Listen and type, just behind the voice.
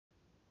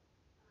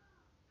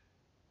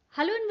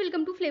Hello and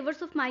welcome to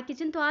flavours of my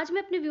kitchen. तो आज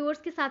मैं अपने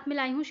व्यूअर्स के साथ में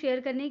लाई हूँ शेयर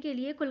करने के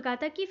लिए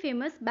कोलकाता की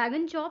फेमस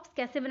बैगन चॉप्स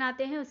कैसे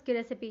बनाते हैं उसकी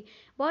रेसिपी।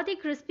 बहुत ही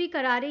क्रिस्पी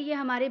करारे ये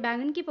हमारे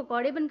बैगन की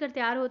पकौड़े बनकर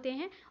तैयार होते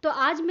हैं। तो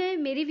आज मैं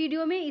मेरी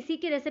वीडियो में इसी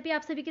की रेसिपी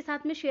आप सभी के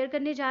साथ में शेयर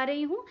करने जा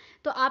रही हूँ।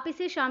 तो आप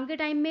इसे शाम के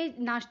टाइम में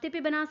नाश्ते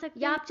पे बना सकते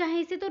हैं या आप चाहें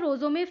इसे तो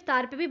रोज़ों में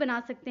इफ्तार पे भी बना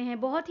सकते हैं।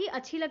 बहुत ही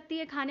अच्छी लगती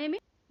है खाने में।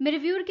 मेरे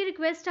व्यूअर की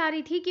रिक्वेस्ट आ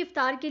रही थी कि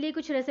इफ्तार के लिए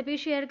कुछ रेसिपी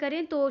शेयर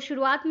करें, तो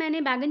शुरुआत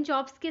मैंने बैगन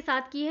चॉप्स के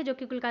साथ की है जो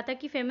कि कोलकाता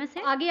की फेमस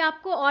है। आगे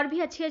आपको और भी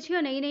अच्छी अच्छी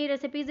और नई नई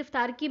रेसिपीज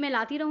इफ्तार की मैं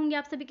लाती रहूंगी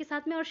आप सभी के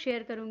साथ में और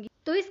शेयर करूंगी।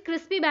 तो इस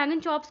क्रिस्पी बैगन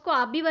चॉप्स को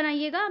आप भी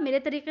बनाइएगा, मेरे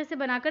तरीके से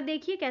बनाकर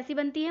देखिए कैसी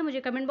बनती है,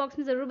 मुझे कमेंट बॉक्स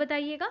में ज़रूर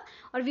बताइएगा।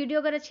 और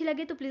वीडियो अगर अच्छी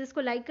लगे तो प्लीज़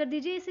इसको लाइक कर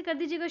दीजिए, इसे कर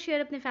दीजिएगा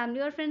शेयर अपने फैमिली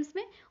और फ्रेंड्स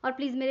में, और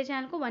प्लीज़ मेरे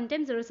चैनल को 1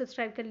 टाइम ज़रूर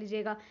सब्सक्राइब कर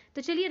लीजिएगा।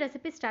 तो चलिए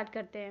रेसिपी स्टार्ट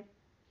करते हैं।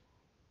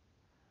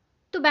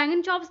 तो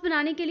बैंगन चॉप्स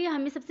बनाने के लिए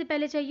हमें सबसे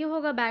पहले चाहिए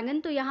होगा बैंगन।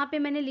 तो यहाँ पे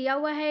मैंने लिया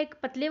हुआ है एक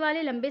पतले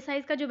वाले लंबे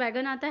साइज़ का जो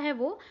बैंगन आता है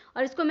वो,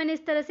 और इसको मैंने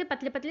इस तरह से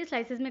पतले पतले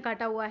स्लाइसेस में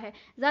काटा हुआ है।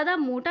 ज़्यादा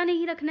मोटा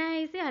नहीं रखना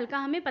है इसे, हल्का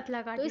हमें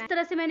पतला काटना है। तो इस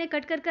तरह से मैंने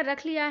कट कर कर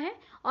रख लिया है।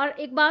 और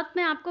एक बात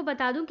मैं आपको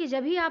बता दूं कि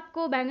जब भी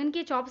आपको बैंगन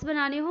के चॉप्स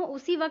बनाने हो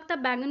उसी वक्त आप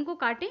बैंगन को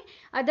काटें,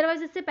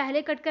 अदरवाइज इससे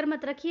पहले कट कर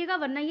मत रखिएगा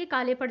वरना ये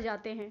काले पड़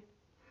जाते हैं।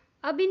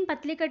 अब इन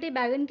पतले कटे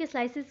बैगन के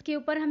स्लाइसेस के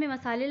ऊपर हमें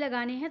मसाले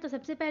लगाने हैं। तो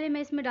सबसे पहले मैं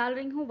इसमें डाल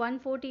रही हूँ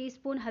 1/4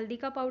 टीस्पून हल्दी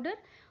का पाउडर,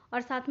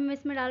 और साथ में मैं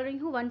इसमें डाल रही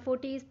हूँ 1/4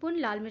 टीस्पून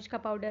लाल मिर्च का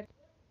पाउडर।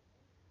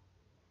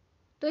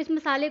 तो इस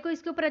मसाले को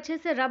इसके ऊपर अच्छे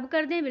से रब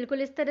कर दें,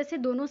 बिल्कुल इस तरह से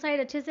दोनों साइड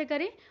अच्छे से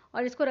करें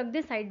और इसको रख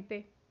दें साइड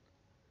पे।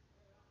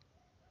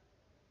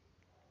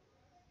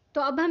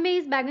 तो अब हमें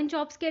इस बैगन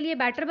चॉप्स के लिए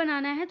बैटर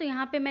बनाना है। तो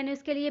यहाँ पे मैंने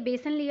इसके लिए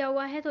बेसन लिया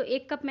हुआ है, तो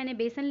 1 कप मैंने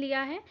बेसन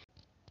लिया है।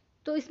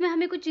 तो इसमें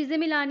हमें कुछ चीज़ें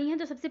मिलानी हैं।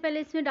 तो सबसे पहले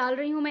इसमें डाल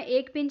रही हूँ मैं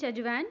 1 पिंच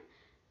अजवाइन,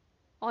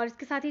 और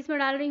इसके साथ ही इसमें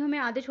डाल रही हूँ मैं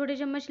आधे छोटे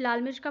चम्मच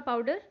लाल मिर्च का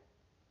पाउडर,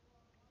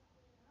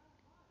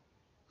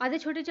 आधे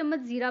छोटे चम्मच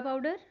ज़ीरा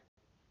पाउडर,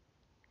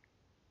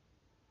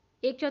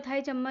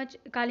 1/4 चम्मच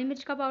काली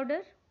मिर्च का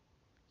पाउडर,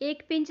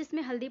 1 पिंच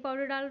इसमें हल्दी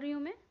पाउडर डाल रही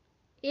हूँ मैं,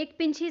 1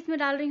 पिंच ही इसमें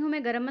डाल रही हूँ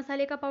मैं गरम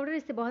मसाले का पाउडर,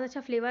 इससे बहुत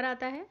अच्छा फ्लेवर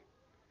आता है।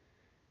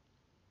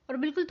 और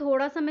बिल्कुल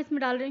थोड़ा सा मैं इसमें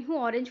डाल रही हूँ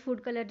ऑरेंज फूड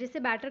कलर, जिससे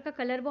बैटर का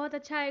कलर बहुत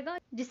अच्छा आएगा,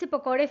 जिससे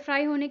पकौड़े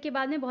फ्राई होने के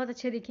बाद में बहुत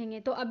अच्छे दिखेंगे।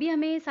 तो अभी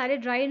हमें सारे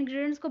ड्राई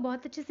इंग्रेडिएंट्स को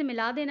बहुत अच्छे से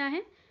मिला देना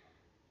है।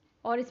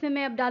 और इसमें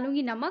मैं अब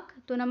डालूंगी नमक।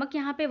 तो नमक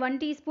यहाँ पे 1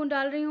 टीस्पून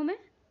डाल रही हूँ मैं।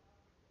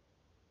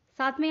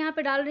 साथ में यहाँ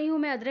पे डाल रही हूँ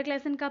मैं अदरक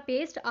लहसुन का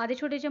पेस्ट आधे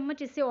छोटे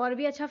चम्मच, इससे और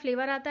भी अच्छा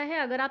फ्लेवर आता है।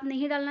 अगर आप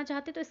नहीं डालना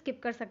चाहते तो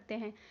स्किप कर सकते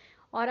हैं।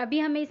 और अभी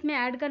हमें इसमें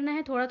ऐड करना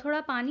है थोड़ा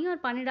थोड़ा पानी, और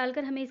पानी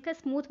डालकर हमें इसका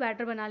स्मूथ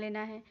बैटर बना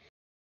लेना है।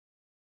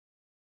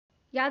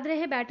 याद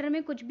रहे बैटर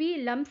में कुछ भी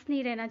लम्प्स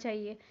नहीं रहना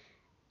चाहिए।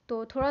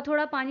 तो थोड़ा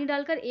थोड़ा पानी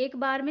डालकर, एक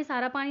बार में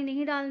सारा पानी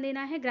नहीं डाल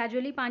देना है,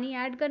 ग्रेजुअली पानी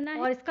ऐड करना है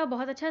और इसका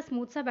बहुत अच्छा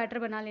स्मूथ सा बैटर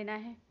बना लेना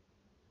है।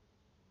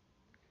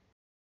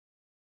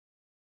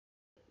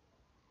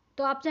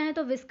 तो आप चाहें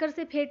तो विस्कर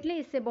से फेंट लें,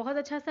 इससे बहुत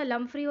अच्छा सा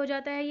लम्प फ्री हो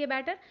जाता है ये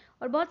बैटर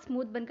और बहुत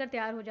स्मूथ बनकर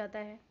तैयार हो जाता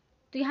है।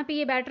 तो यहाँ पे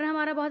ये बैटर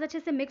हमारा बहुत अच्छे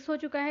से मिक्स हो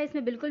चुका है,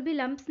 इसमें बिल्कुल भी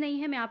लम्प्स नहीं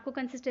है। मैं आपको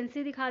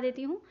कंसिस्टेंसी दिखा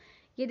देती हूँ,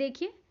 ये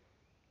देखिए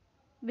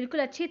बिल्कुल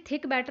अच्छी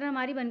थिक बैटर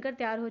हमारी बनकर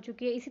तैयार हो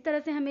चुकी है। इसी तरह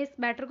से हमें इस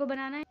बैटर को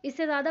बनाना है,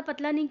 इससे ज़्यादा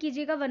पतला नहीं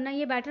कीजिएगा वरना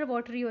ये बैटर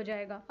वाटरी हो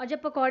जाएगा और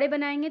जब पकौड़े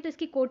बनाएंगे तो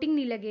इसकी कोटिंग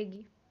नहीं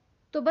लगेगी।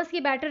 तो बस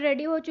ये बैटर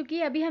रेडी हो चुकी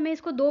है। अभी हमें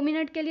इसको 2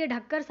 मिनट के लिए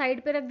ढककर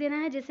साइड पे रख देना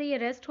है, जिससे ये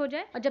रेस्ट हो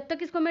जाए। और जब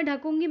तक इसको मैं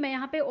ढकूंगी, मैं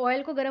यहाँ पे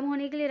ऑयल को गर्म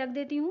होने के लिए रख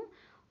देती हूँ।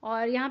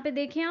 और यहाँ पे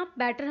देखें आप,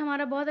 बैटर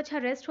हमारा बहुत अच्छा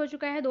रेस्ट हो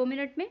चुका है 2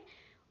 मिनट में।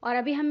 और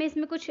अभी हमें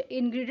इसमें कुछ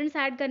इंग्रेडिएंट्स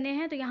ऐड करने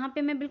हैं। तो यहाँ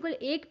पे मैं बिल्कुल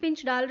 1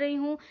 पिंच डाल रही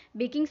हूँ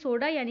बेकिंग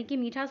सोडा, यानी कि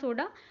मीठा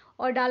सोडा,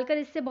 और डालकर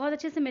इससे बहुत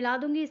अच्छे से मिला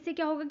दूंगी। इससे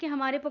क्या होगा कि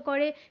हमारे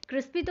पकौड़े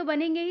क्रिस्पी तो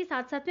बनेंगे ही,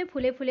 साथ साथ में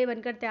फूले फूले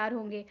बनकर तैयार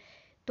होंगे।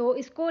 तो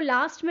इसको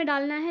लास्ट में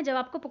डालना है, जब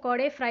आपको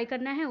पकौड़े फ्राई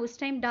करना है उस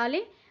टाइम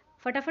डालें।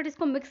 फटाफट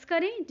इसको मिक्स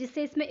करें,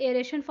 जिससे इसमें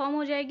एरेशन फॉर्म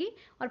हो जाएगी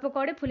और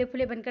पकौड़े फूले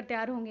फूले बनकर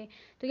तैयार होंगे।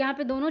 तो यहाँ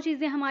पे दोनों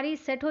चीज़ें हमारी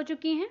सेट हो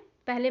चुकी हैं।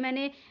 पहले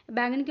मैंने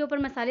बैंगन के ऊपर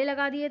मसाले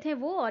लगा दिए थे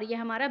वो, और ये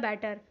हमारा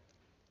बैटर।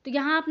 तो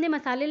यहाँ आपने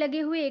मसाले लगे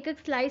हुए एक एक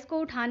स्लाइस को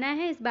उठाना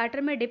है, इस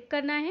बैटर में डिप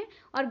करना है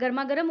और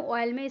गर्मा गर्म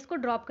ऑयल में इसको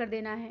ड्रॉप कर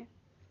देना है।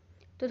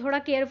 तो थोड़ा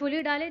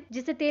केयरफुली डालें,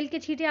 जिससे तेल के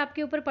छींटे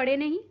आपके ऊपर पड़े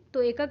नहीं।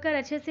 तो एक एक कर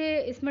अच्छे से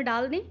इसमें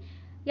डाल दें।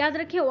 याद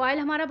रखें ऑयल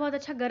हमारा बहुत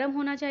अच्छा गर्म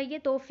होना चाहिए।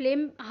 तो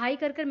फ्लेम हाई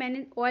कर कर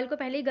मैंने ऑयल को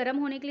पहले ही गर्म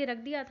होने के लिए रख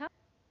दिया था,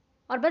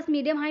 और बस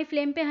मीडियम हाई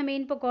फ्लेम पे हमें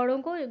इन पकौड़ों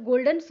को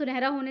गोल्डन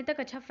सुनहरा होने तक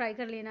अच्छा फ्राई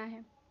कर लेना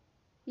है।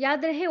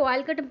 याद रहे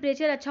ऑयल का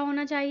टेम्परेचर अच्छा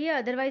होना चाहिए,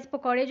 अदरवाइज़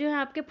पकौड़े जो हैं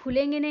आपके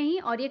फूलेंगे नहीं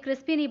और ये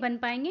क्रिस्पी नहीं बन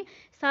पाएंगे।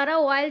 सारा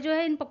ऑयल जो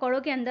है इन पकौड़ों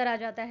के अंदर आ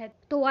जाता है।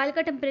 तो ऑयल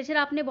का टेम्परेचर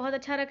आपने बहुत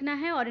अच्छा रखना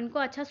है और इनको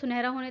अच्छा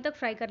सुनहरा होने तक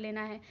फ्राई कर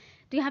लेना है।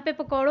 तो यहाँ पे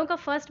पकौड़ों का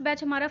फर्स्ट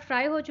बैच हमारा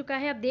फ्राई हो चुका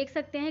है। आप देख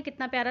सकते हैं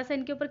कितना प्यारा सा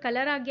इनके ऊपर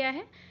कलर आ गया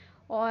है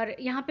और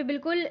यहाँ पे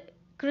बिल्कुल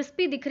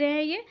क्रिस्पी दिख रहे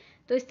हैं ये।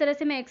 तो इस तरह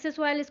से मैं एक्सेस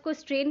ऑयल इसको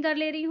स्ट्रेन कर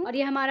ले रही हूँ और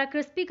ये हमारा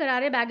क्रिस्पी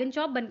करारे बैगन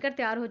चॉप बनकर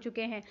तैयार हो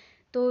चुके हैं।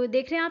 तो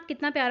देख रहे हैं आप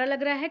कितना प्यारा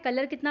लग रहा है,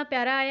 कलर कितना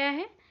प्यारा आया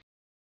है।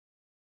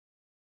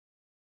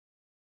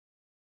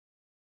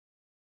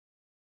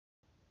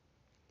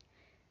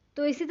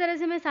 तो इसी तरह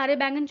से मैं सारे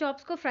बैंगन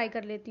चॉप्स को फ्राई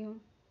कर लेती हूँ।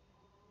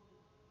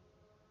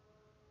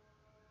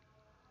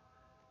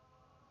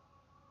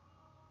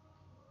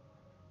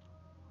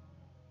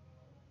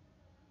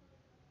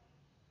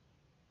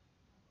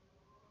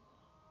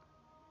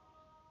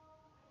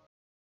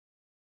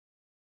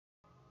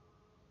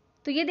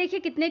 तो ये देखिए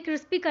कितने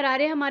क्रिस्पी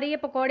करारे हमारे ये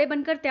पकौड़े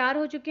बनकर तैयार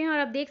हो चुके हैं और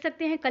आप देख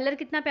सकते हैं कलर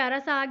कितना प्यारा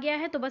सा आ गया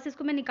है। तो बस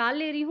इसको मैं निकाल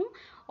ले रही हूँ।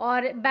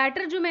 और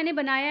बैटर जो मैंने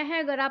बनाया है,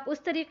 अगर आप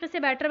उस तरीके से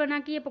बैटर बना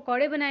के ये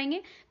पकौड़े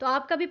बनाएंगे तो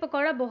आपका भी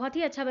पकौड़ा बहुत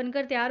ही अच्छा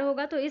बनकर तैयार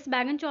होगा। तो इस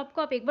बैगन चॉप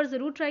को आप एक बार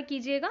ज़रूर ट्राई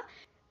कीजिएगा।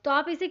 तो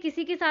आप इसे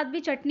किसी के साथ भी,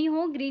 चटनी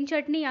हो, ग्रीन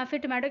चटनी या फिर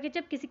टमाटो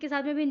केचप, किसी के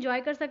साथ में भी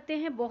इंजॉय कर सकते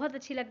हैं, बहुत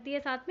अच्छी लगती है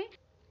साथ में।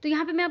 तो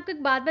यहाँ पे मैं आपको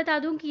एक बात बता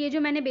दूं कि ये जो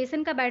मैंने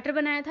बेसन का बैटर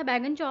बनाया था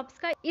बैगन चॉप्स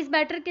का, इस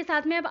बैटर के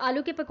साथ में आप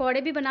आलू के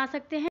पकौड़े भी बना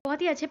सकते हैं,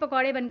 बहुत ही अच्छे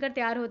पकौड़े बनकर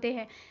तैयार होते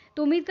हैं।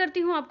 तो उम्मीद करती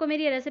हूँ आपको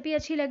मेरी रेसिपी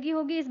अच्छी लगी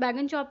होगी। इस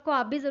बैगन चॉप को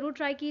आप भी ज़रूर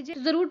ट्राई कीजिए,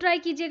 ज़रूर ट्राई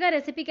कीजिएगा।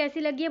 रेसिपी कैसी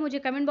लगी है मुझे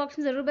कमेंट बॉक्स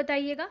में ज़रूर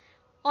बताइएगा।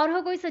 और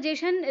हो कोई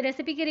सजेशन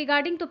रेसिपी के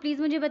रिगार्डिंग तो प्लीज़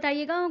मुझे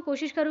बताइएगा।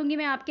 कोशिश करूँगी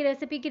मैं आपकी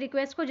रेसिपी की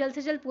रिक्वेस्ट को जल्द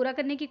से जल्द पूरा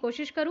करने की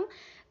कोशिश करूँ।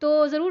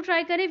 तो ज़रूर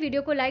ट्राई करें।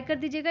 वीडियो को लाइक कर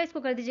दीजिएगा, इसको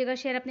कर दीजिएगा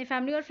शेयर अपने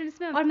फैमिली और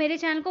फ्रेंड्स में, और मेरे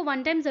चैनल को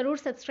वन टाइम ज़रूर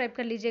सब्सक्राइब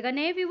कर लीजिएगा।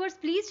 नए व्यूवर्स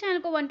प्लीज़ चैनल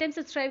को वन टाइम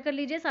सब्सक्राइब कर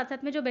लीजिए, साथ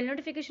साथ में जो बेल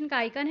नोटिफिकेशन का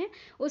आइकन है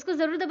उसको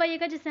ज़रूर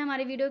दबाइएगा, जिससे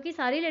हमारे वीडियो की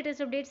सारी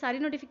लेटेस्ट अपडेट, सारी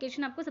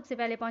नोटिफिकेशन आपको सबसे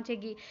पहले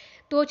पहुँचेगी।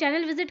 तो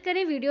चैनल विजिट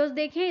करें, वीडियोज़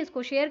देखें,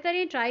 इसको शेयर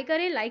करें, ट्राई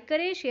करें, लाइक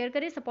करें, शेयर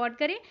करें, सपोर्ट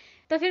करें।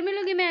 तो फिर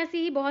मिलूंगी मैं ऐसी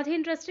ही बहुत ही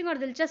इंटरेस्टिंग और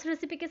दिलचस्प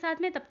रेसिपी के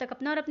साथ में। तब तक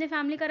अपना और अपने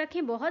फैमिली का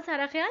रखें बहुत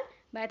सारा ख्याल।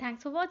 Bye,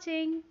 thanks for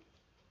watching.